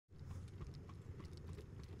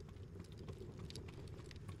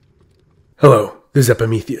Hello, this is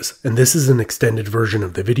Epimetheus, and this is an extended version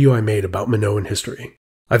of the video I made about Minoan history.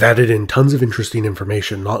 I've added in tons of interesting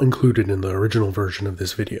information not included in the original version of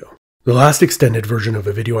this video. The last extended version of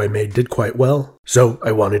a video I made did quite well, so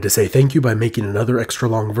I wanted to say thank you by making another extra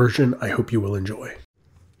long version I hope you will enjoy.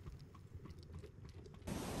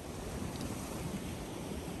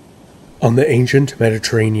 On the ancient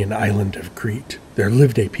Mediterranean island of Crete, there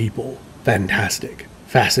lived a people, fantastic,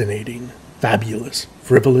 fascinating, fabulous,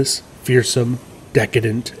 frivolous, fearsome,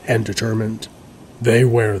 decadent, and determined. They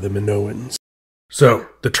were the Minoans. So,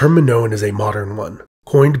 the term Minoan is a modern one,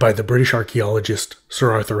 coined by the British archaeologist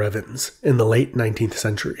Sir Arthur Evans in the late 19th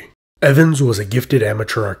century. Evans was a gifted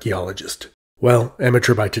amateur archaeologist. Well,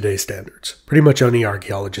 amateur by today's standards. Pretty much any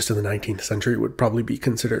archaeologist in the 19th century would probably be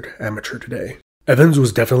considered amateur today. Evans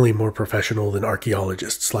was definitely more professional than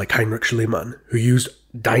archaeologists like Heinrich Schliemann, who used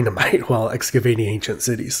dynamite while excavating ancient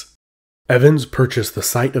cities. Evans purchased the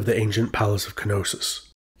site of the ancient palace of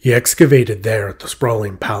Knossos. He excavated there at the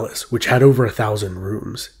sprawling palace, which had over 1,000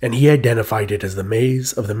 rooms, and he identified it as the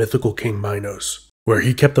maze of the mythical king Minos, where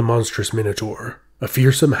he kept the monstrous Minotaur, a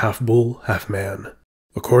fearsome half-bull, half-man.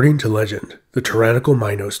 According to legend, the tyrannical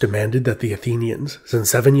Minos demanded that the Athenians send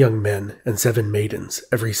 7 young men and 7 maidens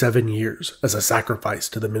every 7 years as a sacrifice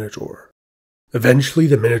to the Minotaur. Eventually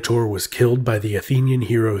the Minotaur was killed by the Athenian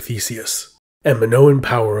hero Theseus, and Minoan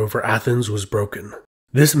power over Athens was broken.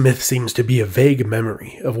 This myth seems to be a vague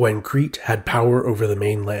memory of when Crete had power over the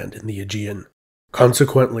mainland in the Aegean.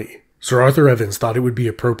 Consequently, Sir Arthur Evans thought it would be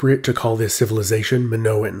appropriate to call this civilization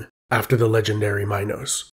Minoan, after the legendary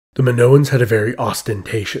Minos. The Minoans had a very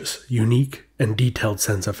ostentatious, unique, and detailed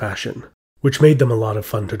sense of fashion, which made them a lot of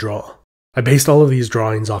fun to draw. I based all of these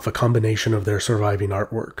drawings off a combination of their surviving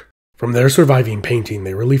artwork. From their surviving painting,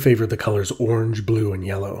 they really favored the colors orange, blue, and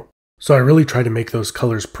yellow. So I really try to make those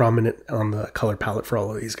colors prominent on the color palette for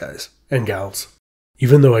all of these guys and gals.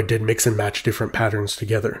 Even though I did mix and match different patterns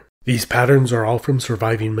together, these patterns are all from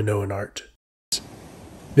surviving Minoan art.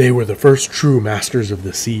 They were the first true masters of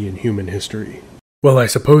the sea in human history. Well, I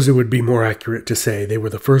suppose it would be more accurate to say they were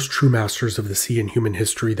the first true masters of the sea in human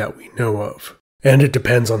history that we know of. And it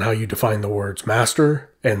depends on how you define the words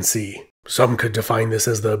master and sea. Some could define this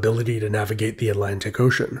as the ability to navigate the Atlantic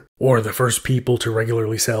Ocean, or the first people to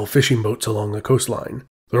regularly sail fishing boats along the coastline.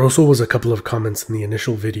 There also was a couple of comments in the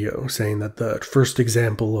initial video saying that the first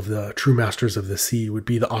example of the true masters of the sea would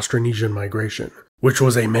be the Austronesian migration, which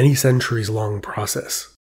was a many centuries long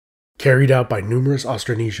process, carried out by numerous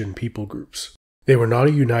Austronesian people groups. They were not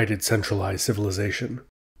a united, centralized civilization,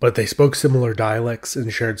 but they spoke similar dialects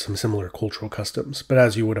and shared some similar cultural customs, but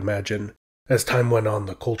as you would imagine, as time went on,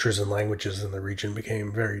 the cultures and languages in the region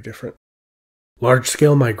became very different.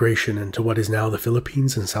 Large-scale migration into what is now the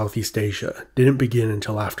Philippines and Southeast Asia didn't begin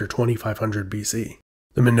until after 2500 BC.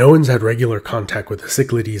 The Minoans had regular contact with the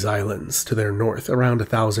Cyclades Islands to their north around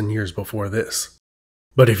 1,000 years before this.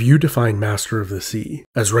 But if you define master of the sea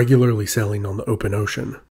as regularly sailing on the open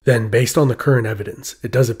ocean, then based on the current evidence,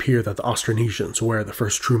 it does appear that the Austronesians were the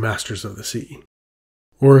first true masters of the sea.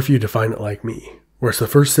 Or if you define it like me, where it's the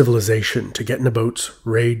first civilization to get into boats,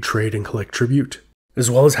 raid, trade, and collect tribute,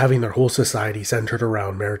 as well as having their whole society centered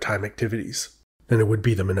around maritime activities, then it would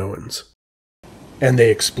be the Minoans. And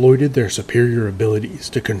they exploited their superior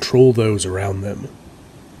abilities to control those around them.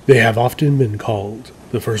 They have often been called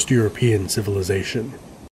the first European civilization.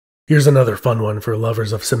 Here's another fun one for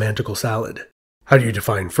lovers of semantical salad. How do you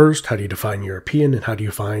define first, how do you define European, and how do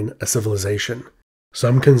you define a civilization?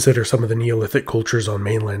 Some consider some of the Neolithic cultures on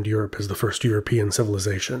mainland Europe as the first European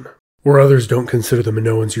civilization, or others don't consider the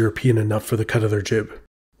Minoans European enough for the cut of their jib.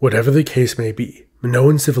 Whatever the case may be,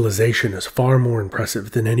 Minoan civilization is far more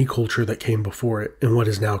impressive than any culture that came before it in what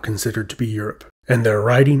is now considered to be Europe, and their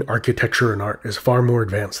writing, architecture, and art is far more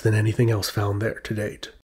advanced than anything else found there to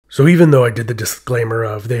date. So even though I did the disclaimer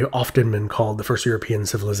of they've often been called the first European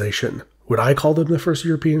civilization, would I call them the first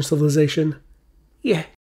European civilization? Yeah.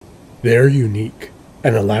 They're unique.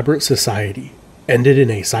 An elaborate society ended in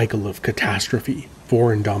a cycle of catastrophe,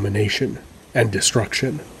 foreign domination, and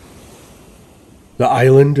destruction. The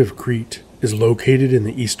island of Crete is located in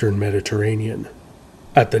the eastern Mediterranean,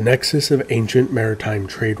 at the nexus of ancient maritime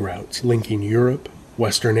trade routes linking Europe,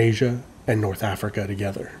 Western Asia, and North Africa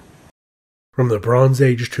together. From the Bronze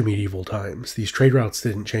Age to medieval times, these trade routes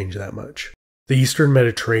didn't change that much. The eastern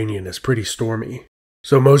Mediterranean is pretty stormy,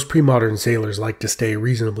 so most pre-modern sailors like to stay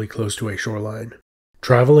reasonably close to a shoreline.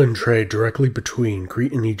 Travel and trade directly between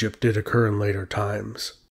Crete and Egypt did occur in later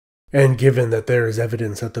times, and given that there is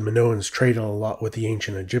evidence that the Minoans traded a lot with the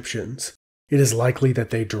ancient Egyptians, it is likely that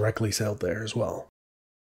they directly sailed there as well.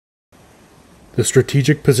 The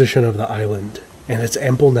strategic position of the island and its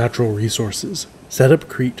ample natural resources set up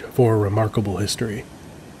Crete for a remarkable history.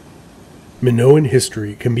 Minoan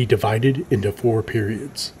history can be divided into 4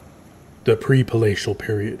 periods: the pre-palatial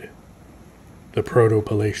period, the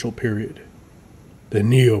proto-palatial period, the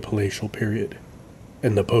neo-palatial period,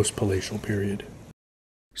 and the post-palatial period.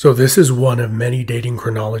 So this is one of many dating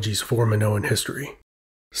chronologies for Minoan history.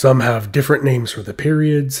 Some have different names for the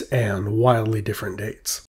periods and wildly different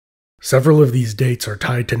dates. Several of these dates are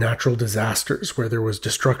tied to natural disasters where there was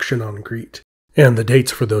destruction on Crete, and the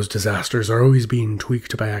dates for those disasters are always being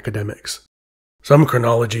tweaked by academics. Some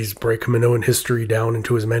chronologies break Minoan history down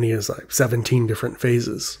into as many as 17 different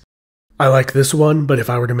phases. I like this one, but if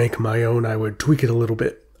I were to make my own, I would tweak it a little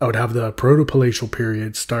bit. I would have the proto-palatial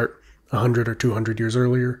period start 100 or 200 years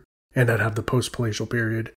earlier, and I'd have the post-palatial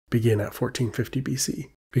period begin at 1450 BC,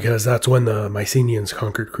 because that's when the Mycenaeans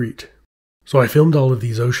conquered Crete. So I filmed all of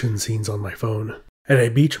these ocean scenes on my phone, at a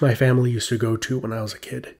beach my family used to go to when I was a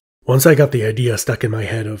kid. Once I got the idea stuck in my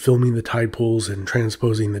head of filming the tide pools and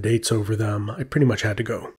transposing the dates over them, I pretty much had to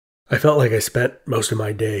go. I felt like I spent most of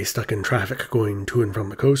my day stuck in traffic going to and from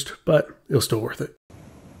the coast, but it was still worth it.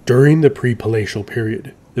 During the pre-palatial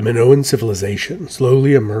period, the Minoan civilization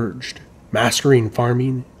slowly emerged, mastering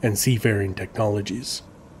farming and seafaring technologies.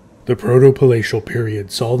 The proto-palatial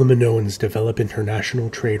period saw the Minoans develop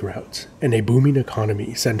international trade routes and a booming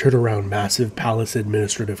economy centered around massive palace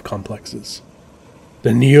administrative complexes.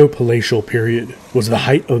 The neo-palatial period was the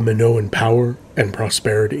height of Minoan power and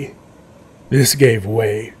prosperity. This gave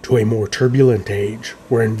way to a more turbulent age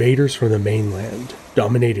where invaders from the mainland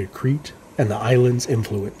dominated Crete and the island's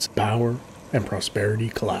influence, power, and prosperity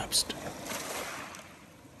collapsed.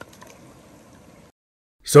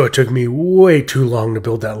 So it took me way too long to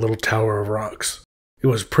build that little tower of rocks. It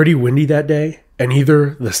was pretty windy that day, and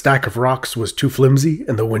either the stack of rocks was too flimsy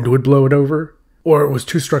and the wind would blow it over, or it was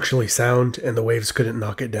too structurally sound and the waves couldn't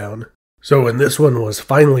knock it down. So when this one was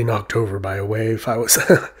finally knocked over by a wave, I was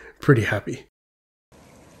pretty happy.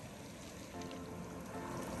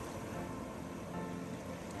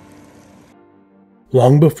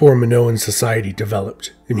 Long before Minoan society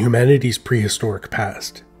developed in humanity's prehistoric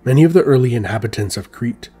past, many of the early inhabitants of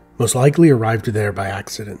Crete most likely arrived there by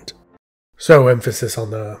accident. So, emphasis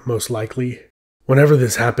on the most likely. Whenever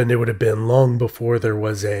this happened, it would have been long before there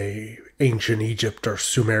was a ancient Egypt or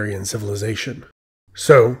Sumerian civilization.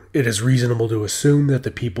 So, it is reasonable to assume that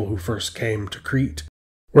the people who first came to Crete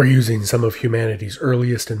were using some of humanity's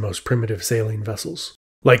earliest and most primitive sailing vessels,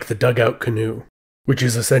 like the dugout canoe, which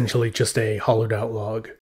is essentially just a hollowed-out log.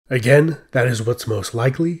 Again, that is what's most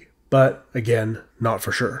likely, but again, not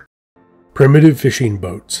for sure. Primitive fishing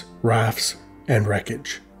boats, rafts, and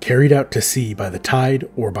wreckage, carried out to sea by the tide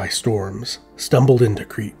or by storms, stumbled into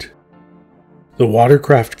Crete. The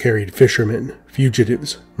watercraft carried fishermen,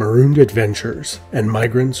 fugitives, marooned adventurers, and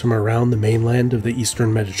migrants from around the mainland of the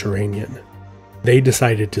eastern Mediterranean. They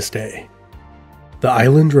decided to stay. The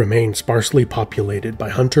island remained sparsely populated by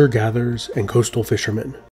hunter-gatherers and coastal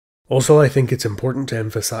fishermen. Also, I think it's important to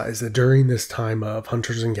emphasize that during this time of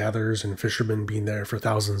hunters and gatherers and fishermen being there for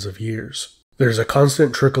thousands of years, there's a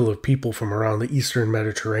constant trickle of people from around the eastern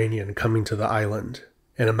Mediterranean coming to the island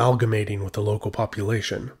and amalgamating with the local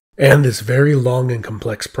population. And this very long and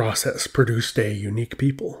complex process produced a unique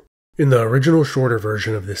people. In the original shorter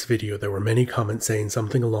version of this video, there were many comments saying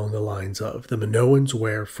something along the lines of, the Minoans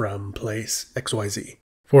were from place XYZ.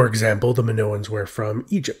 For example, the Minoans were from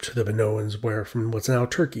Egypt, the Minoans were from what's now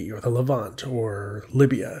Turkey, or the Levant, or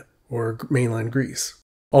Libya, or mainland Greece.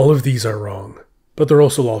 All of these are wrong, but they're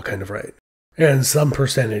also all kind of right. And some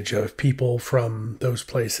percentage of people from those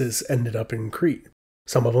places ended up in Crete.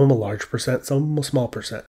 Some of them a large percent, some of them a small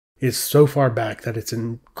percent. It's so far back that it's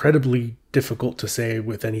incredibly difficult to say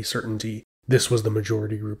with any certainty this was the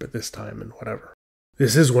majority group at this time and whatever.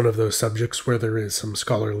 This is one of those subjects where there is some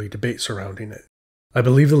scholarly debate surrounding it. I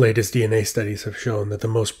believe the latest DNA studies have shown that the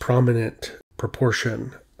most prominent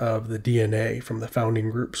proportion of the DNA from the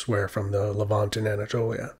founding groups were from the Levant and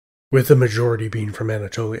Anatolia, with the majority being from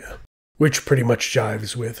Anatolia, which pretty much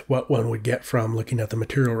jives with what one would get from looking at the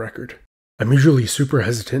material record. I'm usually super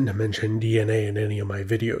hesitant to mention DNA in any of my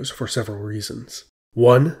videos for several reasons.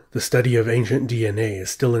 One, the study of ancient DNA is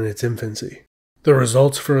still in its infancy. The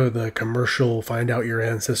results for the commercial find out your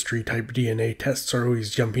ancestry type DNA tests are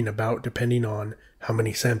always jumping about depending on how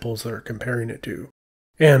many samples they're comparing it to.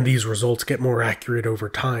 And these results get more accurate over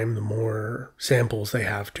time the more samples they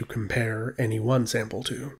have to compare any one sample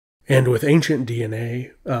to. And with ancient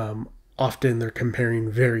DNA, often they're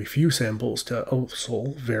comparing very few samples to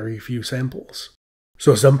also very few samples.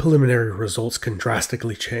 So some preliminary results can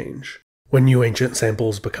drastically change. when new ancient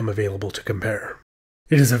samples become available to compare.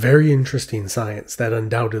 It is a very interesting science that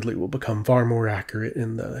undoubtedly will become far more accurate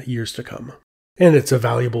in the years to come, and it's a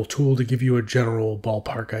valuable tool to give you a general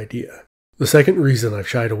ballpark idea. The second reason I've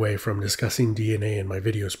shied away from discussing DNA in my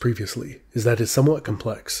videos previously is that it's somewhat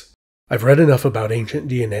complex. I've read enough about ancient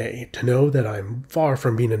DNA to know that I'm far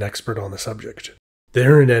from being an expert on the subject. The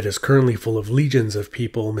internet is currently full of legions of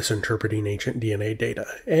people misinterpreting ancient DNA data,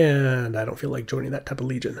 and I don't feel like joining that type of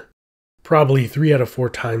legion. Probably 3 out of 4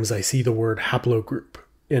 times I see the word haplogroup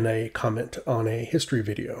in a comment on a history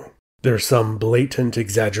video. There's some blatant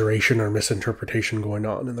exaggeration or misinterpretation going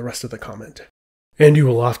on in the rest of the comment. And you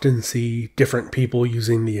will often see different people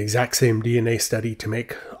using the exact same DNA study to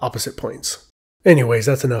make opposite points. Anyways,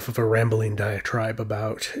 that's enough of a rambling diatribe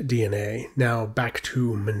about DNA. Now back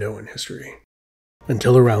to Minoan history.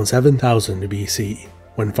 Until around 7000 BC,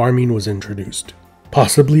 when farming was introduced,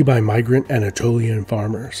 possibly by migrant Anatolian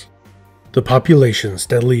farmers, the population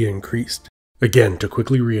steadily increased. Again, to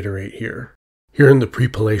quickly reiterate here in the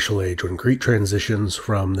pre-Palatial Age, when Crete transitions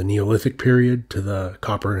from the Neolithic period to the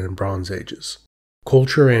Copper and Bronze Ages,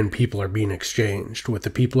 culture and people are being exchanged with the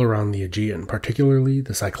people around the Aegean, particularly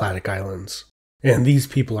the Cycladic Islands. And these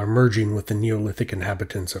people are merging with the Neolithic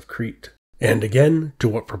inhabitants of Crete. And again, to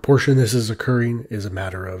what proportion this is occurring is a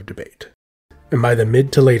matter of debate. And by the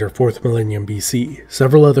mid to later 4th millennium BC,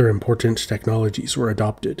 several other important technologies were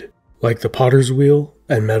adopted, like the potter's wheel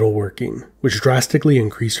and metalworking, which drastically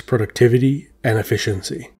increased productivity and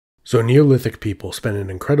efficiency. So Neolithic people spent an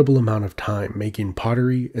incredible amount of time making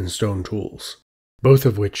pottery and stone tools, both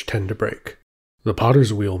of which tend to break. The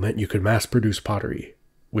potter's wheel meant you could mass produce pottery,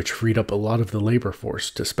 which freed up a lot of the labor force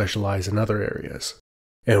to specialize in other areas.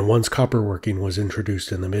 And once copperworking was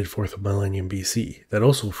introduced in the mid-4th millennium BC, that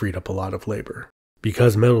also freed up a lot of labor,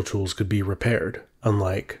 because metal tools could be repaired,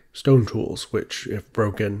 unlike stone tools, which, if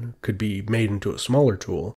broken, could be made into a smaller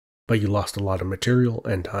tool, but you lost a lot of material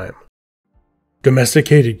and time.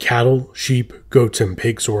 Domesticated cattle, sheep, goats, and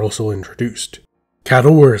pigs were also introduced.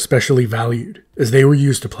 Cattle were especially valued, as they were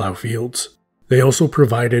used to plow fields. They also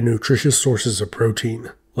provided nutritious sources of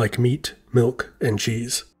protein, like meat, milk, and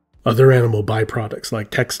cheese. Other animal byproducts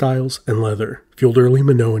like textiles and leather fueled early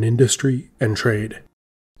Minoan industry and trade.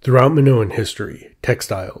 Throughout Minoan history,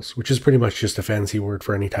 textiles, which is pretty much just a fancy word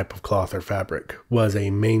for any type of cloth or fabric, was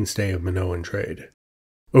a mainstay of Minoan trade.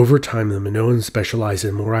 Over time, the Minoans specialized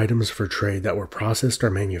in more items for trade that were processed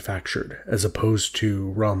or manufactured, as opposed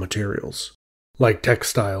to raw materials. Like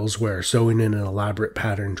textiles, where sewing in an elaborate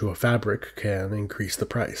pattern to a fabric can increase the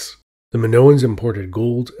price. The Minoans imported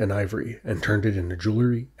gold and ivory and turned it into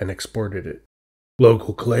jewelry and exported it.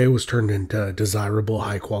 Local clay was turned into desirable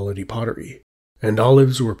high-quality pottery, and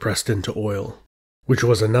olives were pressed into oil, which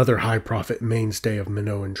was another high-profit mainstay of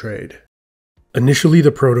Minoan trade. Initially,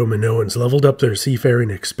 the Proto-Minoans leveled up their seafaring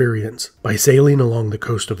experience by sailing along the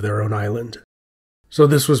coast of their own island. So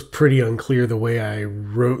this was pretty unclear the way I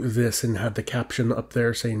wrote this and had the caption up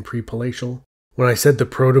there saying pre-Palatial. When I said the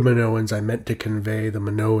Proto-Minoans, I meant to convey the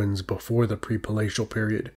Minoans before the pre-Palatial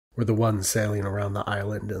period were the ones sailing around the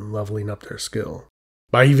island and leveling up their skill.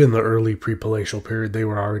 By even the early pre-Palatial period, they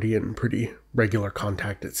were already in pretty regular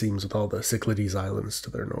contact, it seems, with all the Cyclades Islands to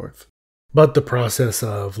their north. But the process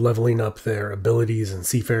of leveling up their abilities and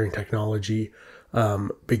seafaring technology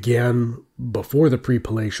began before the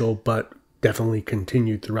pre-Palatial, but definitely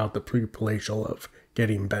continued throughout the pre-Palatial of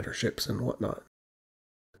getting better ships and whatnot.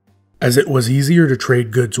 As it was easier to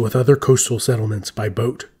trade goods with other coastal settlements by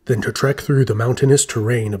boat than to trek through the mountainous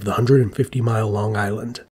terrain of the 150-mile-long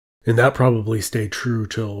island. And that probably stayed true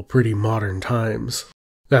till pretty modern times.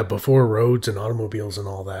 That before roads and automobiles and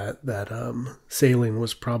all that sailing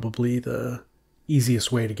was probably the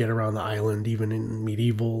easiest way to get around the island, even in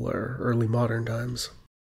medieval or early modern times.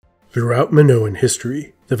 Throughout Minoan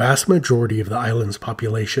history, the vast majority of the island's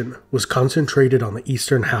population was concentrated on the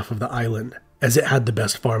eastern half of the island, as it had the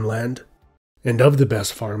best farmland. And of the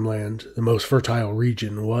best farmland, the most fertile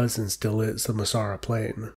region was and still is the Masara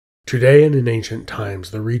Plain. Today and in ancient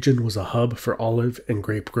times, the region was a hub for olive and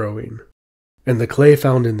grape growing. And the clay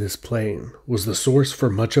found in this plain was the source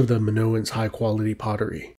for much of the Minoans' high-quality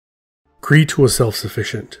pottery. Crete was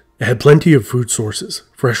self-sufficient. It had plenty of food sources,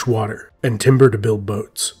 fresh water, and timber to build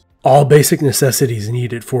boats. All basic necessities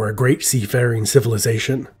needed for a great seafaring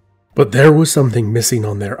civilization. But there was something missing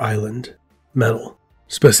on their island. Metal,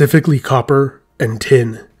 specifically copper and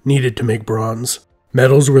tin, needed to make bronze.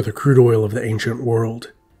 Metals were the crude oil of the ancient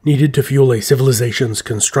world, needed to fuel a civilization's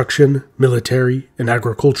construction, military, and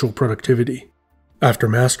agricultural productivity. After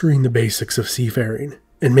mastering the basics of seafaring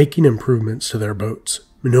and making improvements to their boats,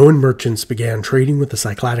 Minoan merchants began trading with the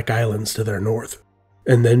Cycladic Islands to their north.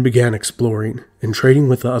 and then began exploring and trading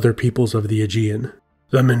with the other peoples of the Aegean.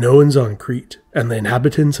 The Minoans on Crete and the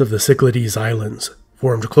inhabitants of the Cyclades Islands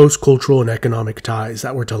formed close cultural and economic ties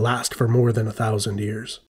that were to last for more than 1,000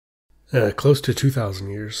 years. Close to 2,000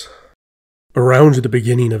 years. Around the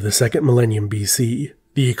beginning of the 2nd millennium BC,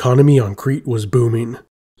 the economy on Crete was booming.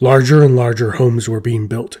 Larger and larger homes were being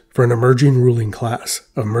built for an emerging ruling class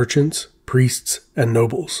of merchants, priests, and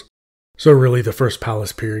nobles. So really the first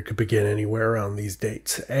palace period could begin anywhere around these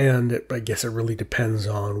dates, and I guess it really depends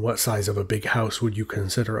on what size of a big house would you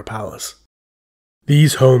consider a palace.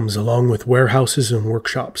 These homes, along with warehouses and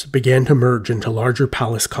workshops, began to merge into larger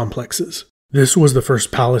palace complexes. This was the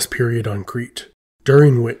first palace period on Crete,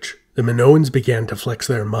 during which the Minoans began to flex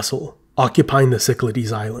their muscle, occupying the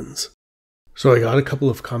Cyclades Islands. So I got a couple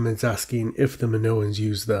of comments asking if the Minoans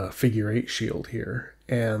used the figure 8 shield here,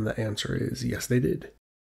 and the answer is yes, they did.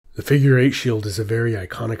 The figure 8 shield is a very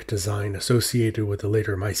iconic design associated with the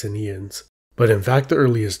later Mycenaeans, but in fact the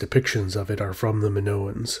earliest depictions of it are from the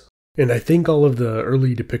Minoans, and I think all of the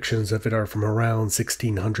early depictions of it are from around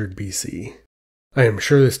 1600 BC. I am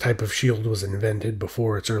sure this type of shield was invented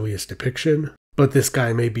before its earliest depiction, but this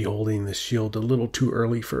guy may be holding this shield a little too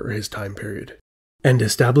early for his time period. And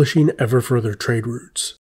establishing ever further trade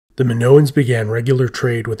routes. The Minoans began regular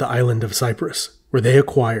trade with the island of Cyprus, where they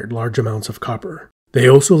acquired large amounts of copper. They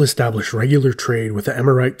also established regular trade with the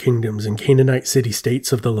Amorite kingdoms and Canaanite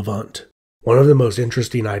city-states of the Levant. One of the most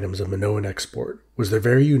interesting items of Minoan export was their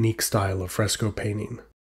very unique style of fresco painting,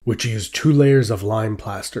 which used 2 layers of lime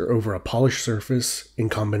plaster over a polished surface in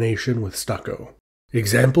combination with stucco.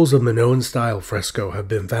 Examples of Minoan-style fresco have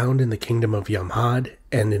been found in the kingdom of Yamhad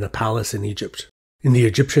and in a palace in Egypt. In the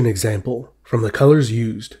Egyptian example, from the colors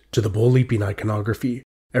used to the bull-leaping iconography,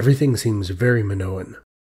 everything seems very Minoan.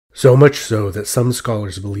 So much so that some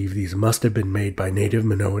scholars believe these must have been made by native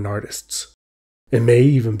Minoan artists. It may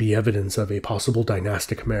even be evidence of a possible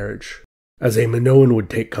dynastic marriage, as a Minoan would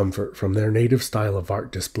take comfort from their native style of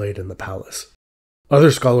art displayed in the palace.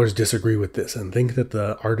 Other scholars disagree with this and think that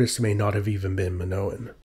the artists may not have even been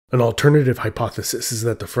Minoan. An alternative hypothesis is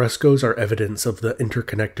that the frescoes are evidence of the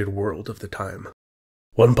interconnected world of the time.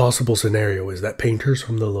 One possible scenario is that painters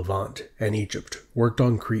from the Levant and Egypt worked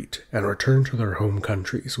on Crete and returned to their home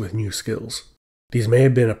countries with new skills. These may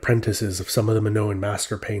have been apprentices of some of the Minoan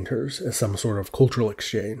master painters as some sort of cultural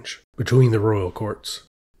exchange between the royal courts.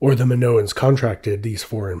 Or the Minoans contracted these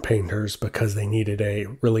foreign painters because they needed a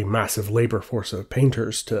really massive labor force of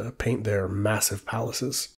painters to paint their massive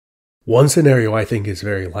palaces. One scenario I think is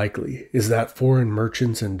very likely is that foreign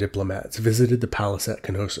merchants and diplomats visited the palace at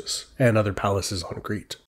Knossos and other palaces on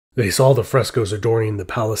Crete. They saw the frescoes adorning the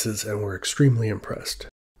palaces and were extremely impressed.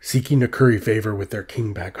 Seeking to curry favor with their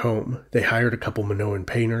king back home, they hired a couple Minoan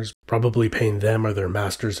painters, probably paying them or their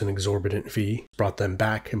masters an exorbitant fee, brought them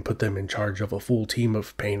back and put them in charge of a full team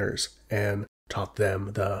of painters, and taught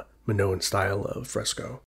them the Minoan style of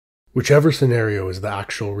fresco. Whichever scenario is the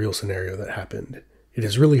actual real scenario that happened, it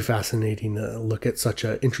is really fascinating to look at such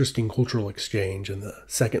an interesting cultural exchange in the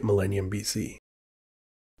 2nd millennium BC.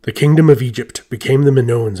 The kingdom of Egypt became the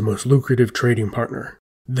Minoans' most lucrative trading partner.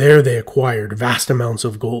 There they acquired vast amounts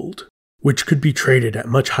of gold, which could be traded at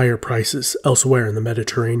much higher prices elsewhere in the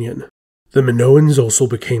Mediterranean. The Minoans also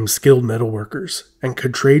became skilled metalworkers and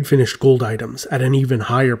could trade finished gold items at an even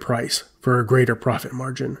higher price for a greater profit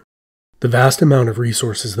margin. The vast amount of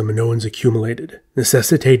resources the Minoans accumulated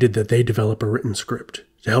necessitated that they develop a written script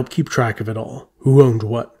to help keep track of it all, who owned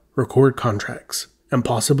what, record contracts, and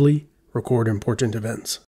possibly record important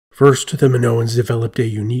events. First, the Minoans developed a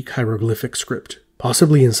unique hieroglyphic script,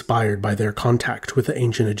 possibly inspired by their contact with the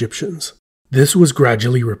ancient Egyptians. This was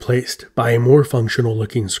gradually replaced by a more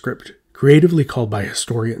functional-looking script, creatively called by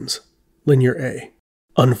historians, Linear A.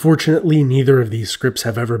 Unfortunately, neither of these scripts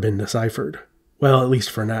have ever been deciphered. Well, at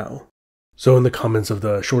least for now. So in the comments of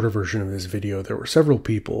the shorter version of this video, there were several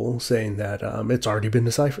people saying that it's already been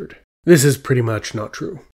deciphered. This is pretty much not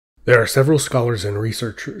true. There are several scholars and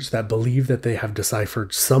researchers that believe that they have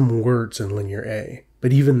deciphered some words in Linear A,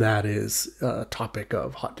 but even that is a topic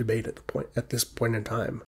of hot debate at this point in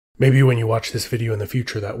time. Maybe when you watch this video in the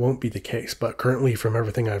future that won't be the case, but currently from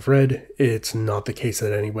everything I've read, it's not the case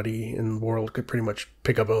that anybody in the world could pretty much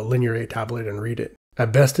pick up a Linear A tablet and read it.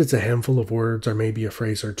 At best, it's a handful of words or maybe a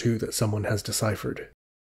phrase or two that someone has deciphered.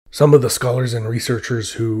 Some of the scholars and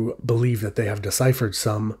researchers who believe that they have deciphered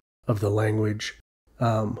some of the language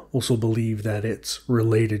also believe that it's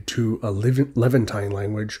related to a Levantine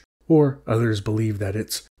language, or others believe that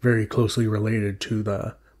it's very closely related to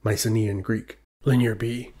the Mycenaean Greek, Linear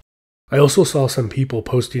B. I also saw some people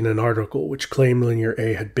posting an article which claimed Linear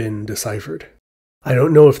A had been deciphered. I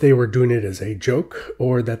don't know if they were doing it as a joke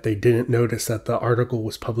or that they didn't notice that the article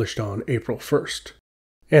was published on April 1st.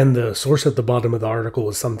 And the source at the bottom of the article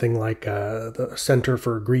is something like the Center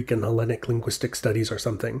for Greek and Hellenic Linguistic Studies or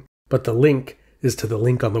something. But the link is to the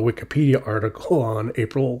link on the Wikipedia article on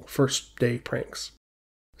April 1st Day pranks.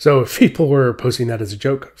 So if people were posting that as a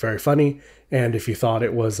joke, very funny. And if you thought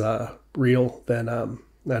it was real, then, I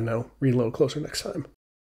don't know, read a little closer next time.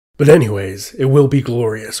 But anyways, it will be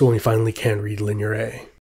glorious when we finally can read Linear A.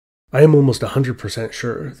 I am almost 100%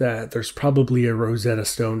 sure that there's probably a Rosetta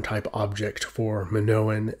Stone type object for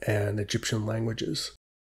Minoan and Egyptian languages,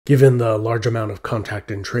 given the large amount of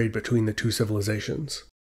contact and trade between the two civilizations.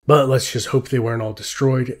 But let's just hope they weren't all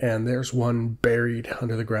destroyed and there's one buried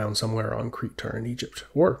under the ground somewhere on Crete or in Egypt,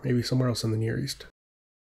 or maybe somewhere else in the Near East.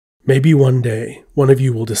 Maybe one day, one of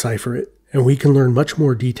you will decipher it, and we can learn much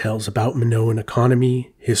more details about Minoan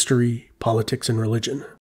economy, history, politics, and religion.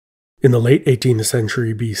 In the late 18th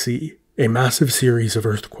century BC, a massive series of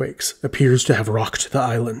earthquakes appears to have rocked the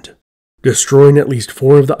island, destroying at least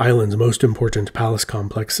 4 of the island's most important palace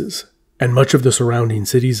complexes, and much of the surrounding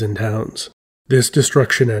cities and towns. This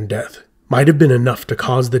destruction and death might have been enough to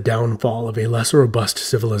cause the downfall of a less robust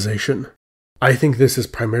civilization. I think this is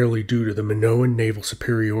primarily due to the Minoan naval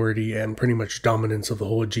superiority and pretty much dominance of the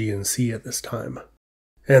whole Aegean Sea at this time.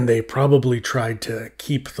 And they probably tried to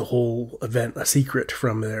keep the whole event a secret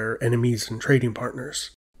from their enemies and trading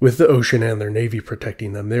partners. With the ocean and their navy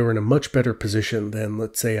protecting them, they were in a much better position than,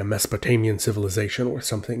 let's say, a Mesopotamian civilization where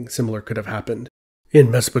something similar could have happened.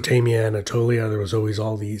 In Mesopotamia and Anatolia, there was always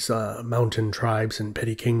all these mountain tribes and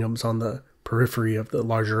petty kingdoms on the periphery of the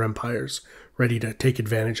larger empires, ready to take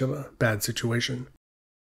advantage of a bad situation.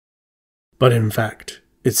 But in fact,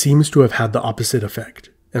 it seems to have had the opposite effect,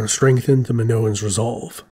 and strengthened the Minoans'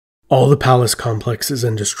 resolve. All the palace complexes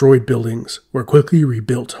and destroyed buildings were quickly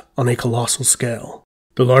rebuilt on a colossal scale.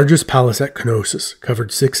 The largest palace at Knossos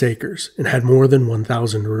covered 6 acres and had more than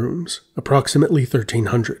 1,000 rooms, approximately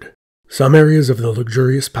 1,300. Some areas of the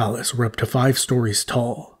luxurious palace were up to 5 stories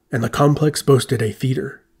tall, and the complex boasted a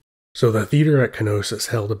theater. So the theater at Knossos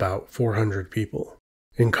held about 400 people.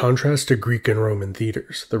 In contrast to Greek and Roman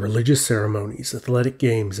theaters, the religious ceremonies, athletic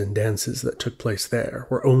games, and dances that took place there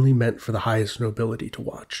were only meant for the highest nobility to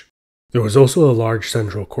watch. There was also a large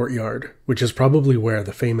central courtyard, which is probably where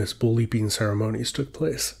the famous bull-leaping ceremonies took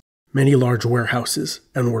place. Many large warehouses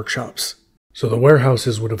and workshops. So the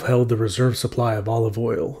warehouses would have held the reserve supply of olive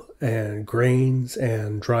oil, and grains,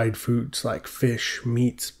 and dried foods like fish,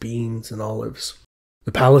 meats, beans, and olives.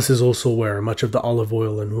 The palace is also where much of the olive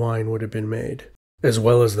oil and wine would have been made, as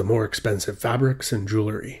well as the more expensive fabrics and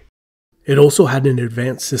jewelry. It also had an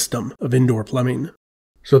advanced system of indoor plumbing.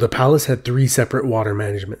 So the palace had 3 separate water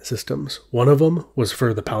management systems. One of them was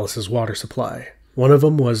for the palace's water supply, one of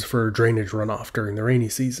them was for drainage runoff during the rainy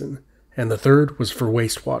season, and the third was for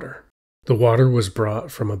wastewater. The water was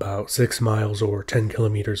brought from about 6 miles or 10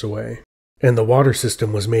 kilometers away. And the water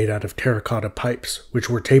system was made out of terracotta pipes, which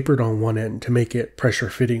were tapered on one end to make it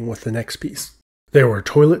pressure-fitting with the next piece. There were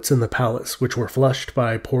toilets in the palace, which were flushed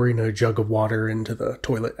by pouring a jug of water into the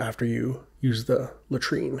toilet after you used the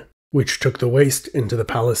latrine, which took the waste into the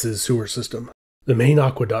palace's sewer system. The main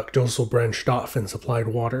aqueduct also branched off and supplied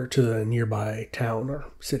water to the nearby town or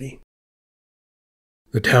city.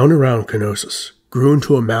 The town around Knossos grew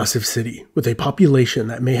into a massive city with a population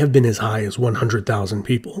that may have been as high as 100,000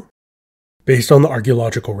 people. Based on the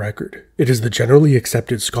archaeological record, it is the generally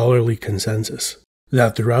accepted scholarly consensus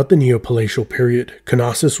that throughout the Neopalatial period,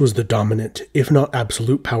 Knossos was the dominant, if not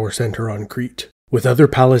absolute power center on Crete, with other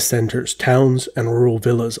palace centers, towns, and rural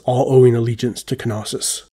villas all owing allegiance to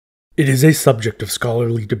Knossos. It is a subject of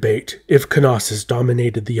scholarly debate if Knossos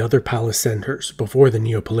dominated the other palace centers before the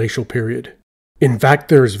Neopalatial period. In fact,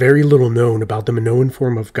 there is very little known about the Minoan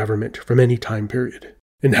form of government from any time period,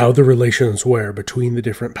 and how the relations were between the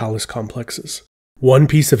different palace complexes. One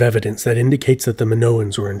piece of evidence that indicates that the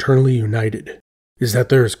Minoans were internally united is that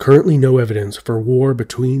there is currently no evidence for war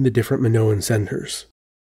between the different Minoan centers.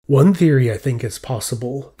 One theory I think is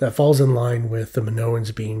possible that falls in line with the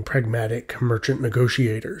Minoans being pragmatic merchant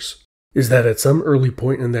negotiators is that at some early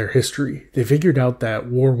point in their history, they figured out that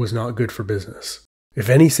war was not good for business. If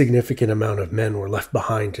any significant amount of men were left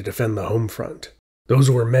behind to defend the home front, those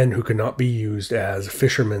were men who could not be used as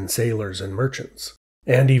fishermen, sailors, and merchants,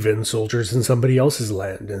 and even soldiers in somebody else's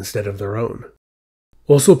land instead of their own.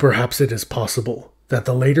 Also, perhaps it is possible that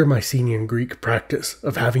the later Mycenaean Greek practice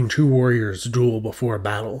of having 2 warriors duel before a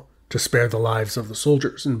battle to spare the lives of the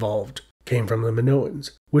soldiers involved came from the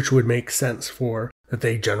Minoans, which would make sense for that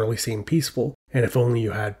they generally seem peaceful, and if only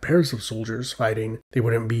you had pairs of soldiers fighting, they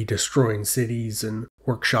wouldn't be destroying cities and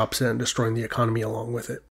workshops and destroying the economy along with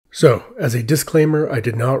it. So, as a disclaimer, I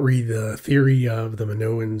did not read the theory of the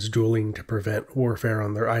Minoans dueling to prevent warfare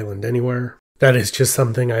on their island anywhere. That is just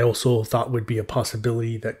something I also thought would be a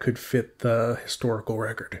possibility that could fit the historical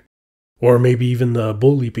record. Or maybe even the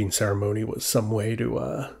bull leaping ceremony was some way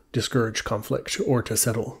to discourage conflict or to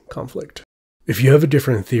settle conflict. If you have a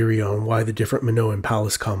different theory on why the different Minoan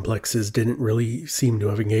palace complexes didn't really seem to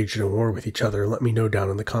have engaged in a war with each other, let me know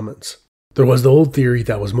down in the comments. There was the old theory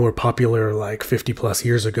that was more popular like 50 plus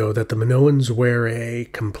years ago that the Minoans were a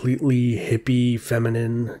completely hippie,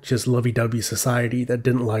 feminine, just lovey-dovey society that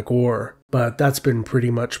didn't like war, but that's been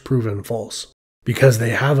pretty much proven false, because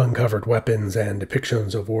they have uncovered weapons and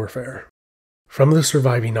depictions of warfare. From the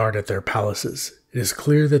surviving art at their palaces, it is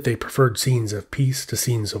clear that they preferred scenes of peace to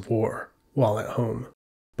scenes of war while at home,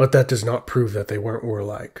 but that does not prove that they weren't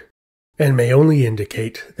warlike, and may only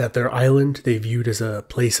indicate that their island they viewed as a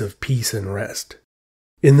place of peace and rest,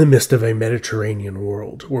 in the midst of a Mediterranean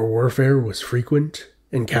world where warfare was frequent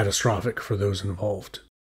and catastrophic for those involved.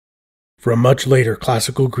 From much later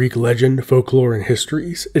classical Greek legend, folklore, and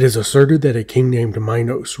histories, it is asserted that a king named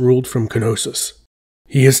Minos ruled from Knossos.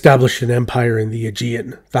 He established an empire in the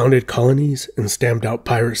Aegean, founded colonies, and stamped out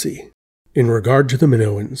piracy. In regard to the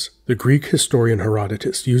Minoans, the Greek historian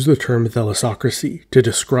Herodotus used the term thalassocracy to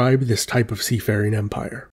describe this type of seafaring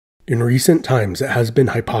empire. In recent times, it has been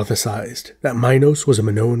hypothesized that Minos was a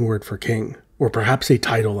Minoan word for king, or perhaps a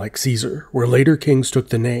title like Caesar, where later kings took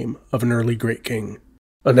the name of an early great king.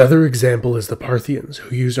 Another example is the Parthians,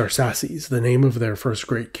 who used Arsaces, the name of their first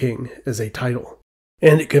great king, as a title.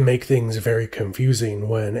 And it can make things very confusing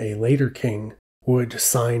when a later king would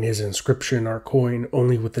sign his inscription or coin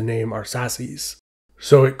only with the name Arsaces.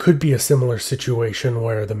 So it could be a similar situation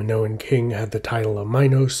where the Minoan king had the title of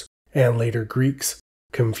Minos, and later Greeks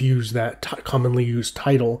confused that commonly used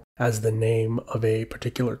title as the name of a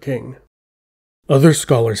particular king. Other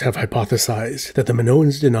scholars have hypothesized that the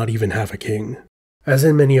Minoans did not even have a king. As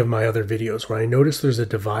in many of my other videos, when I notice there's a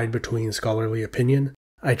divide between scholarly opinion,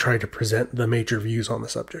 I try to present the major views on the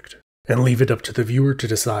subject, and leave it up to the viewer to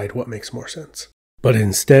decide what makes more sense. But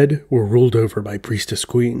instead, we're ruled over by priestess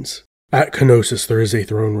queens. At Knossos there is a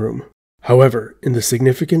throne room. However, in the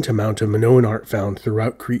significant amount of Minoan art found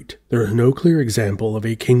throughout Crete, there is no clear example of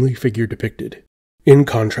a kingly figure depicted. In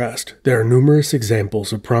contrast, there are numerous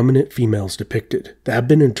examples of prominent females depicted that have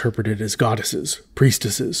been interpreted as goddesses,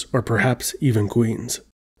 priestesses, or perhaps even queens.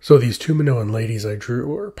 So these two Minoan ladies I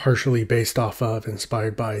drew are partially based off of,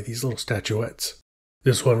 inspired by these little statuettes.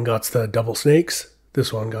 This one got the double snakes,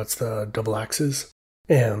 this one got the double axes,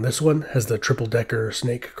 and this one has the triple-decker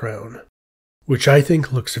snake crown, which I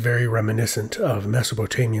think looks very reminiscent of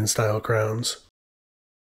Mesopotamian-style crowns.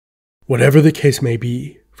 Whatever the case may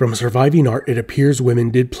be, from surviving art it appears women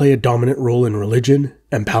did play a dominant role in religion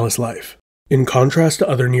and palace life, in contrast to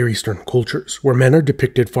other Near Eastern cultures, where men are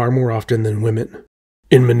depicted far more often than women.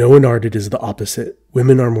 In Minoan art it is the opposite.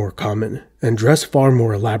 Women are more common, and dress far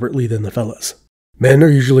more elaborately than the fellas. Men are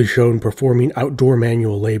usually shown performing outdoor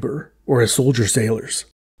manual labor, or as soldier sailors.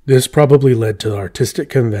 This probably led to the artistic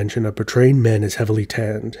convention of portraying men as heavily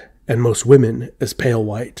tanned, and most women as pale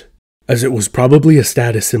white, as it was probably a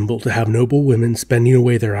status symbol to have noble women spending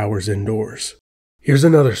away their hours indoors. Here's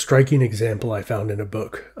another striking example I found in a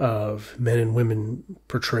book of men and women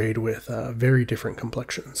portrayed with very different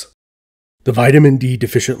complexions. The vitamin D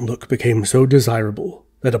deficient look became so desirable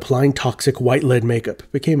that applying toxic white lead makeup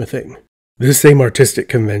became a thing. This same artistic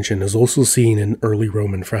convention is also seen in early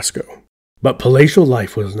Roman fresco. But palatial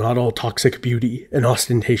life was not all toxic beauty and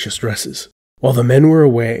ostentatious dresses. While the men were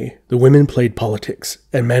away, the women played politics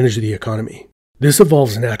and managed the economy. This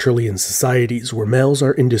evolves naturally in societies where males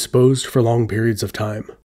are indisposed for long periods of time,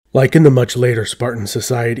 like in the much later Spartan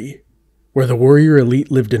society, where the warrior elite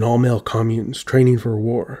lived in all-male communes training for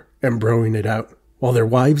war and broing it out, while their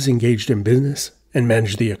wives engaged in business and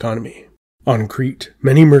managed the economy. On Crete,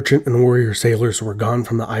 many merchant and warrior sailors were gone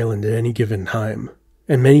from the island at any given time,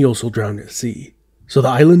 and many also drowned at sea, so the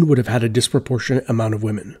island would have had a disproportionate amount of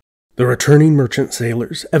women. The returning merchant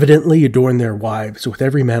sailors evidently adorned their wives with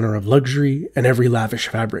every manner of luxury and every lavish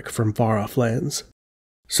fabric from far-off lands.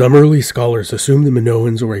 Some early scholars assumed the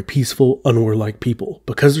Minoans were a peaceful, unwarlike people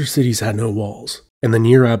because their cities had no walls, and the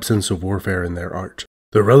near absence of warfare in their art.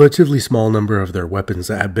 The relatively small number of their weapons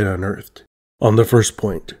that have been unearthed. On the first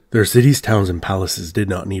point, their cities, towns, and palaces did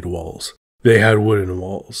not need walls. They had wooden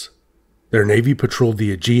walls. Their navy patrolled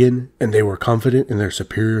the Aegean, and they were confident in their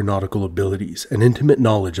superior nautical abilities and intimate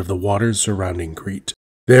knowledge of the waters surrounding Crete.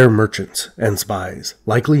 Their merchants and spies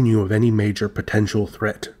likely knew of any major potential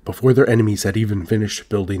threat before their enemies had even finished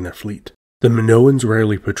building their fleet. The Minoans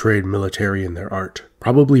rarely portrayed military in their art,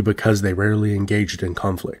 probably because they rarely engaged in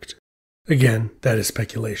conflict. Again, that is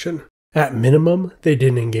speculation. At minimum, they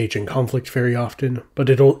didn't engage in conflict very often, but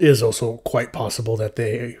it is also quite possible that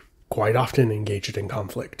they quite often engaged in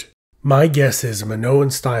conflict. My guess is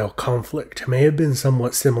Minoan-style conflict may have been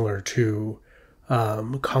somewhat similar to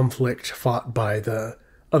conflict fought by the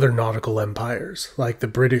other nautical empires, like the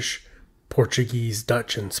British, Portuguese,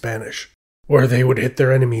 Dutch, and Spanish, where they would hit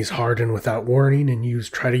their enemies hard and without warning and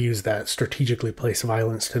try to use that strategically placed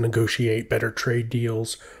violence to negotiate better trade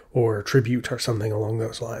deals or tribute or something along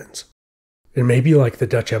those lines. It may be like the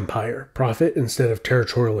Dutch Empire. Profit instead of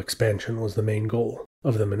territorial expansion was the main goal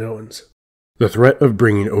of the Minoans. The threat of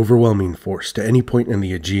bringing overwhelming force to any point in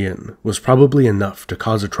the Aegean was probably enough to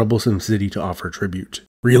cause a troublesome city to offer tribute,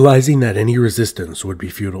 realizing that any resistance would be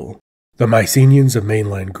futile. The Mycenaeans of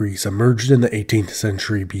mainland Greece emerged in the 18th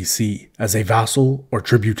century BC as a vassal or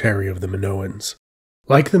tributary of the Minoans.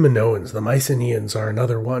 Like the Minoans, the Mycenaeans are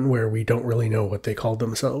another one where we don't really know what they called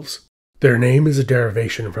themselves. Their name is a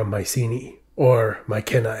derivation from Mycenae, or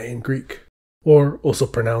Mycenae in Greek, or also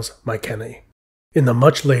pronounced Mycenae. In the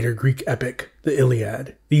much later Greek epic, the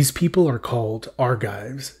Iliad, these people are called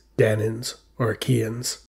Argives, Danaans, or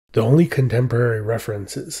Achaeans. The only contemporary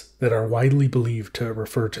references that are widely believed to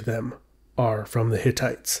refer to them are from the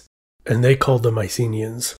Hittites, and they called the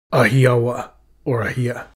Mycenaeans Ahiawa, or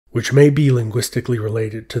Ahia, which may be linguistically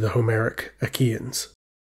related to the Homeric Achaeans.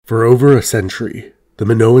 For over a century, the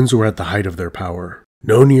Minoans were at the height of their power.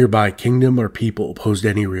 No nearby kingdom or people posed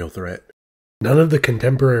any real threat. None of the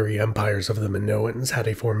contemporary empires of the Minoans had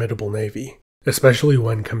a formidable navy, especially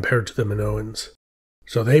when compared to the Minoans,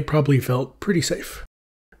 so they probably felt pretty safe.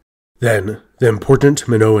 Then, the important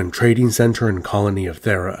Minoan trading center and colony of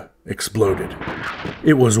Thera exploded.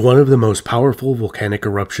 It was one of the most powerful volcanic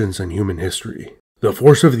eruptions in human history. The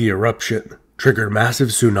force of the eruption triggered massive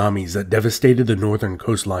tsunamis that devastated the northern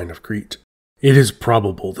coastline of Crete. It is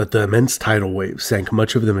probable that the immense tidal wave sank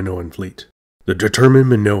much of the Minoan fleet. The determined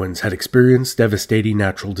Minoans had experienced devastating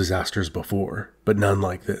natural disasters before, but none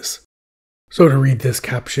like this. So to read this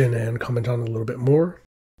caption and comment on it a little bit more,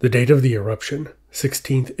 the date of the eruption,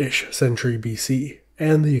 16th-ish century BC,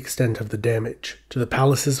 and the extent of the damage to the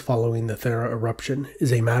palaces following the Thera eruption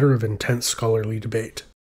is a matter of intense scholarly debate.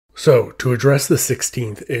 So, to address the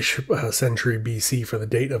 16th-ish century BC for the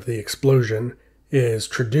date of the explosion is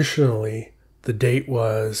traditionally the date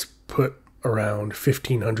was put around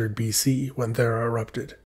 1500 BC when Thera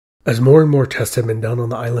erupted. As more and more tests have been done on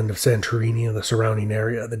the island of Santorini and the surrounding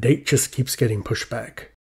area, the date just keeps getting pushed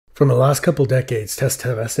back. From the last couple decades, tests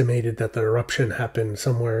have estimated that the eruption happened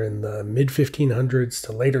somewhere in the mid-1500s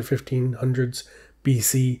to later 1500s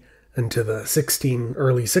BC into the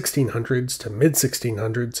early 1600s to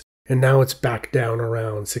mid-1600s, and now it's back down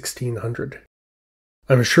around 1600.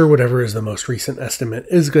 I'm sure whatever is the most recent estimate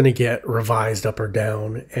is going to get revised up or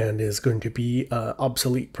down and is going to be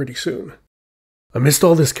obsolete pretty soon. Amidst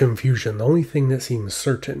all this confusion, the only thing that seems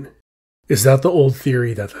certain is that the old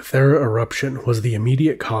theory that the Thera eruption was the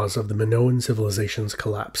immediate cause of the Minoan civilization's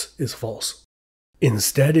collapse is false.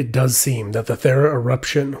 Instead, it does seem that the Thera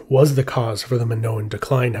eruption was the cause for the Minoan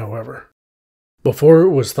decline, however. Before,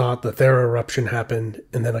 it was thought the Thera eruption happened,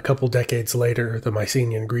 and then a couple decades later, the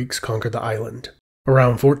Mycenaean Greeks conquered the island,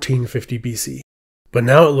 around 1450 BC. But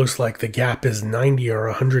now it looks like the gap is 90 or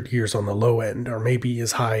 100 years on the low end, or maybe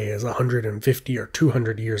as high as 150 or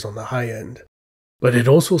 200 years on the high end. But it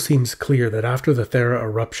also seems clear that after the Thera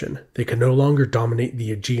eruption, they could no longer dominate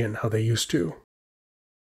the Aegean how they used to.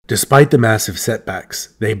 Despite the massive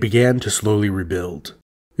setbacks, they began to slowly rebuild.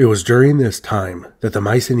 It was during this time that the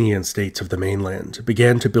Mycenaean states of the mainland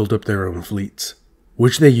began to build up their own fleets,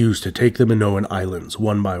 which they used to take the Minoan islands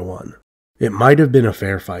one by one. It might have been a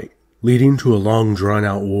fair fight, leading to a long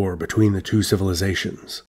drawn-out war between the two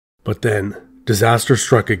civilizations. But then, disaster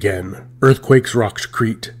struck again, earthquakes rocked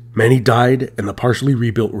Crete, many died, and the partially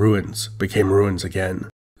rebuilt ruins became ruins again.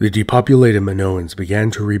 The depopulated Minoans began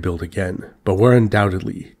to rebuild again, but were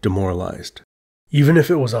undoubtedly demoralized. Even if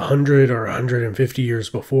it was 100 or 150 years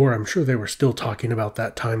before, I'm sure they were still talking about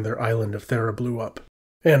that time their island of Thera blew up.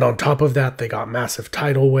 And on top of that, they got massive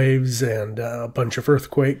tidal waves and a bunch of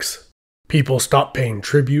earthquakes. People stopped paying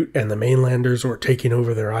tribute, and the mainlanders were taking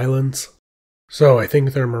over their islands. So I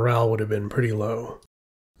think their morale would have been pretty low.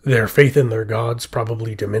 Their faith in their gods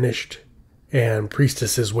probably diminished, and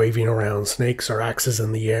priestesses waving around snakes or axes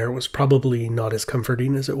in the air was probably not as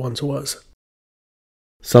comforting as it once was.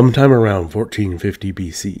 Sometime around 1450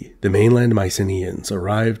 BC, the mainland Mycenaeans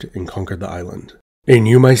arrived and conquered the island. A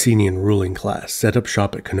new Mycenaean ruling class set up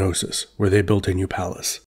shop at Knossos, where they built a new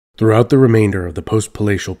palace. Throughout the remainder of the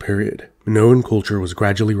post-palatial period, Minoan culture was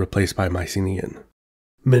gradually replaced by Mycenaean.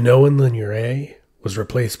 Minoan Linear A was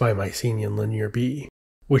replaced by Mycenaean Linear B,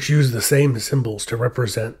 which used the same symbols to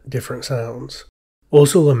represent different sounds.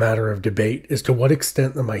 Also a matter of debate as to what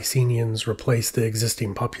extent the Mycenaeans replaced the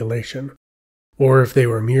existing population, or if they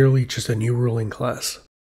were merely just a new ruling class.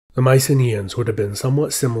 The Mycenaeans would have been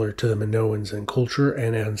somewhat similar to the Minoans in culture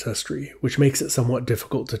and ancestry, which makes it somewhat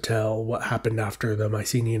difficult to tell what happened after the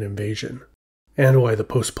Mycenaean invasion, and why the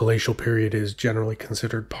post-palatial period is generally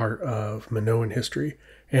considered part of Minoan history,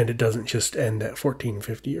 and it doesn't just end at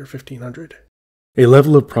 1450 or 1500. A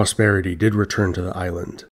level of prosperity did return to the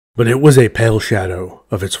island, but it was a pale shadow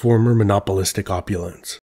of its former monopolistic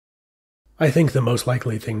opulence. I think the most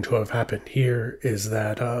likely thing to have happened here is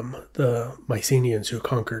that the Mycenaeans who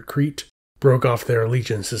conquered Crete broke off their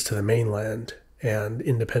allegiances to the mainland and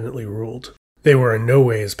independently ruled. They were in no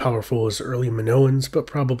way as powerful as early Minoans, but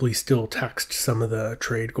probably still taxed some of the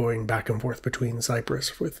trade going back and forth between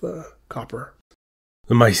Cyprus with copper.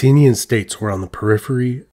 The Mycenaean states were on the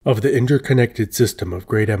periphery of the interconnected system of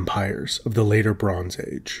great empires of the later Bronze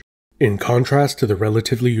Age. In contrast to the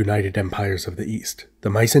relatively united empires of the East, the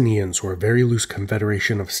Mycenaeans were a very loose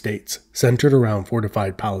confederation of states centered around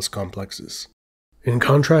fortified palace complexes. In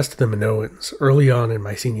contrast to the Minoans, early on in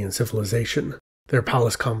Mycenaean civilization, their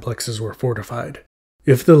palace complexes were fortified.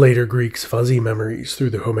 If the later Greeks' fuzzy memories through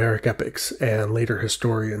the Homeric epics and later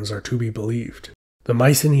historians are to be believed, the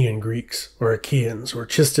Mycenaean Greeks, or Achaeans, were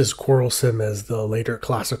just as quarrelsome as the later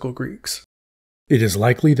classical Greeks. It is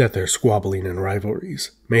likely that their squabbling and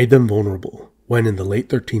rivalries made them vulnerable when in the late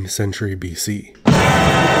 13th century BC.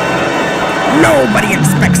 Nobody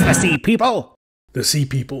expects the Sea People! The Sea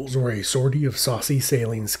Peoples were a sortie of saucy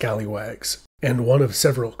sailing scallywags, and one of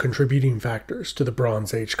several contributing factors to the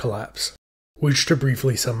Bronze Age collapse, which, to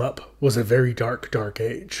briefly sum up, was a very dark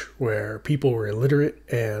age, where people were illiterate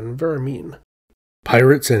and very mean.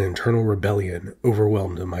 Pirates and internal rebellion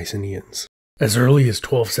overwhelmed the Mycenaeans. As early as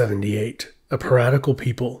 1278, a piratical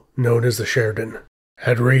people, known as the Sheridan,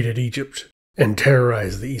 had raided Egypt and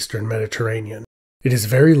terrorized the eastern Mediterranean. It is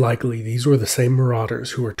very likely these were the same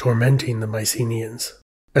marauders who were tormenting the Mycenaeans,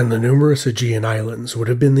 and the numerous Aegean islands would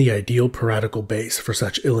have been the ideal piratical base for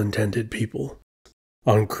such ill-intended people.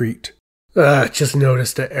 On Crete. Just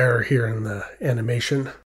noticed an error here in the animation.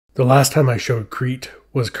 The last time I showed Crete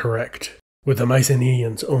was correct, with the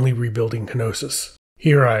Mycenaeans only rebuilding Knossos.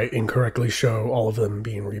 Here I incorrectly show all of them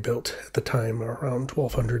being rebuilt at the time around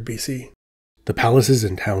 1200 BC. The palaces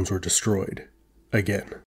and towns were destroyed.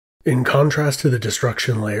 Again. In contrast to the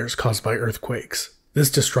destruction layers caused by earthquakes, this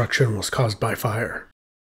destruction was caused by fire,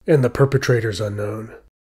 and the perpetrators unknown.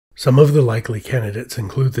 Some of the likely candidates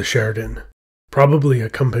include the Sheridan, probably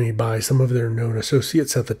accompanied by some of their known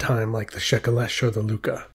associates at the time like the Shekelesh or the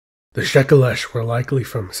Luca. The Shekelesh were likely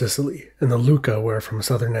from Sicily, and the Luca were from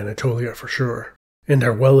southern Anatolia for sure, and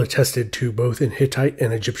are well attested to both in Hittite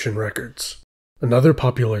and Egyptian records. Another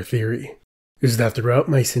popular theory is that throughout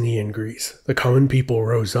Mycenaean Greece, the common people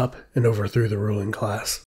rose up and overthrew the ruling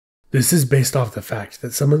class. This is based off the fact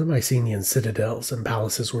that some of the Mycenaean citadels and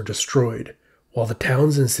palaces were destroyed, while the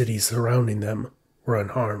towns and cities surrounding them were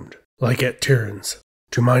unharmed, like at Tiryns.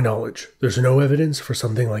 To my knowledge, there's no evidence for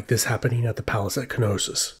something like this happening at the palace at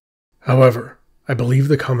Knossos. However, I believe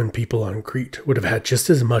the common people on Crete would have had just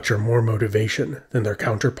as much or more motivation than their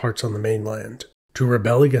counterparts on the mainland to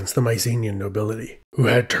rebel against the Mycenaean nobility, who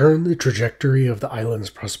had turned the trajectory of the island's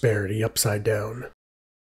prosperity upside down.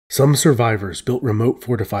 Some survivors built remote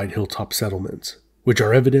fortified hilltop settlements, which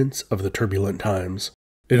are evidence of the turbulent times.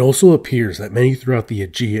 It also appears that many throughout the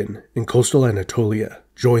Aegean and coastal Anatolia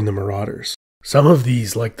joined the marauders. Some of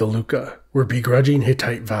these, like the Luca, were begrudging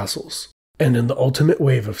Hittite vassals. And in the ultimate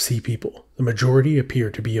wave of sea people, the majority appear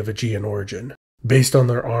to be of Aegean origin, based on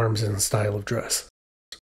their arms and style of dress.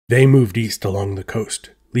 They moved east along the coast,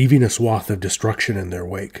 leaving a swath of destruction in their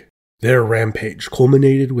wake. Their rampage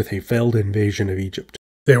culminated with a failed invasion of Egypt.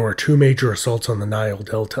 There were two major assaults on the Nile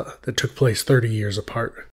Delta that took place 30 years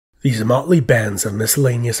apart. These motley bands of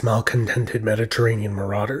miscellaneous malcontented Mediterranean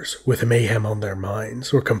marauders, with mayhem on their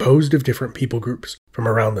minds, were composed of different people groups from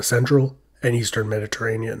around the central and eastern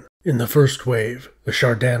Mediterranean. In the first wave, the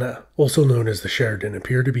Shardana, also known as the Sheridan,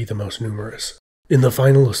 appeared to be the most numerous. In the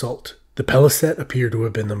final assault, the Peliset appear to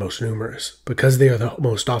have been the most numerous, because they are the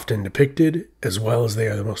most often depicted, as well as they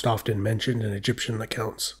are the most often mentioned in Egyptian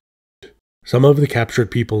accounts. Some of the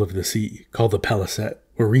captured people of the sea, called the Peliset,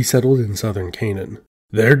 were resettled in southern Canaan.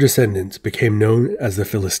 Their descendants became known as the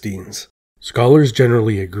Philistines. Scholars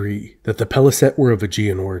generally agree that the Peliset were of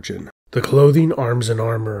Aegean origin, The clothing, arms, and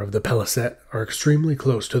armor of the Pelisset are extremely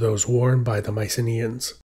close to those worn by the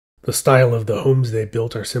Mycenaeans. The style of the homes they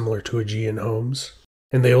built are similar to Aegean homes,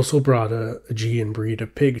 and they also brought a Aegean breed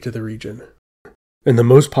of pig to the region. And the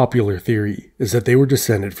most popular theory is that they were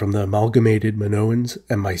descended from the amalgamated Minoans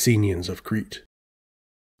and Mycenaeans of Crete.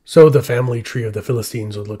 So the family tree of the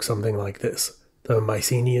Philistines would look something like this. The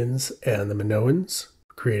Mycenaeans and the Minoans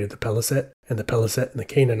created the Pelisset, and the Pelisset and the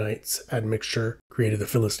Canaanites, admixture, created the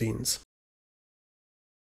Philistines.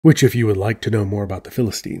 Which, if you would like to know more about the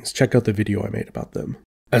Philistines, check out the video I made about them.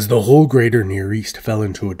 As the whole greater Near East fell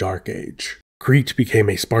into a dark age, Crete became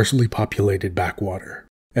a sparsely populated backwater,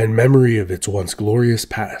 and memory of its once glorious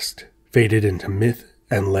past faded into myth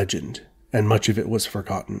and legend, and much of it was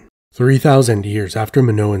forgotten. 3,000 years after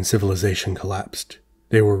Minoan civilization collapsed,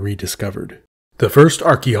 they were rediscovered. The first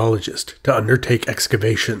archaeologist to undertake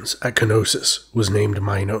excavations at Knossos was named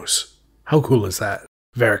Minos. How cool is that?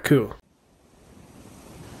 Very cool.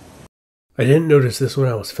 I didn't notice this when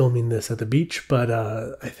I was filming this at the beach, but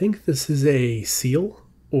I think this is a seal,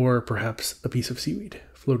 or perhaps a piece of seaweed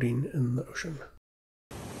floating in the ocean.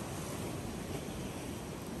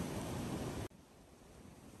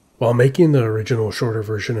 While making the original shorter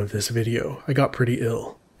version of this video, I got pretty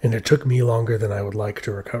ill, and it took me longer than I would like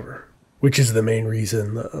to recover, which is the main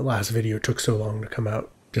reason the last video took so long to come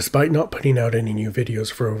out, despite not putting out any new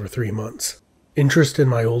videos for over 3 months. Interest in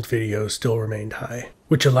my old videos still remained high,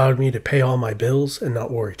 which allowed me to pay all my bills and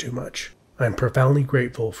not worry too much. I am profoundly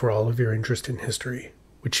grateful for all of your interest in history,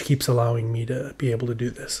 which keeps allowing me to be able to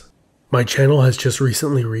do this. My channel has just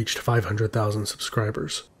recently reached 500,000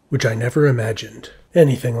 subscribers, which I never imagined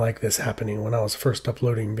anything like this happening when I was first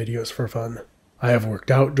uploading videos for fun. I have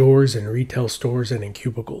worked outdoors, in retail stores, and in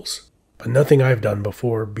cubicles, but nothing I've done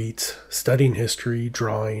before beats studying history,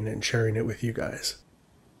 drawing, and sharing it with you guys.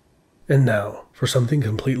 And now, for something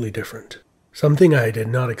completely different. Something I did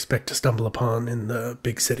not expect to stumble upon in the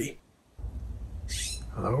big city.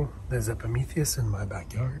 Hello, there's a Prometheus in my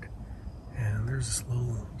backyard, and there's this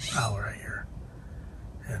little owl right here.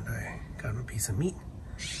 And I got him a piece of meat,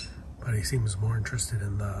 but he seems more interested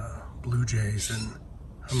in the blue jays and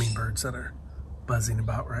hummingbirds that are buzzing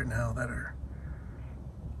about right now that are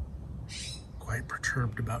quite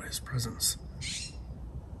perturbed about his presence.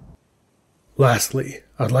 Lastly,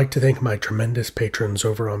 I'd like to thank my tremendous patrons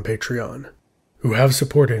over on Patreon, who have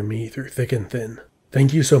supported me through thick and thin.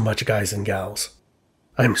 Thank you so much, guys and gals.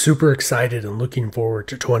 I'm super excited and looking forward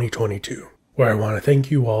to 2022, where I want to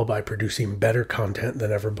thank you all by producing better content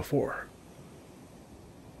than ever before.